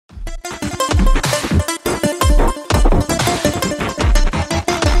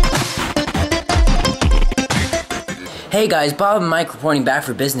Hey guys, Bob and Mike reporting back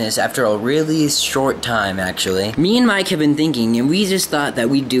for business after a really short time, actually. Me and Mike have been thinking, and we just thought that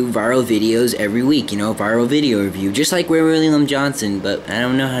we'd do viral videos every week, you know, viral video review, just like we're William Johnson, but I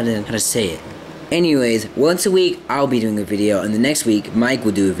don't know how to say it. Anyways, once a week, I'll be doing a video, and the next week, Mike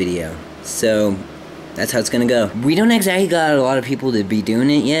will do a video. So, that's how it's gonna go. We don't exactly got a lot of people to be doing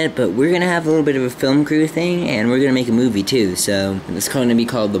it yet, but we're gonna have a little bit of a film crew thing, and we're gonna make a movie too, so it's gonna be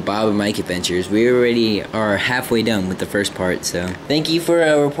called The Bob and Mike Adventures. We already are halfway done with the first part, so thank you for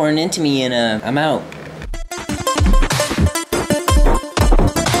reporting in to me, and I'm out.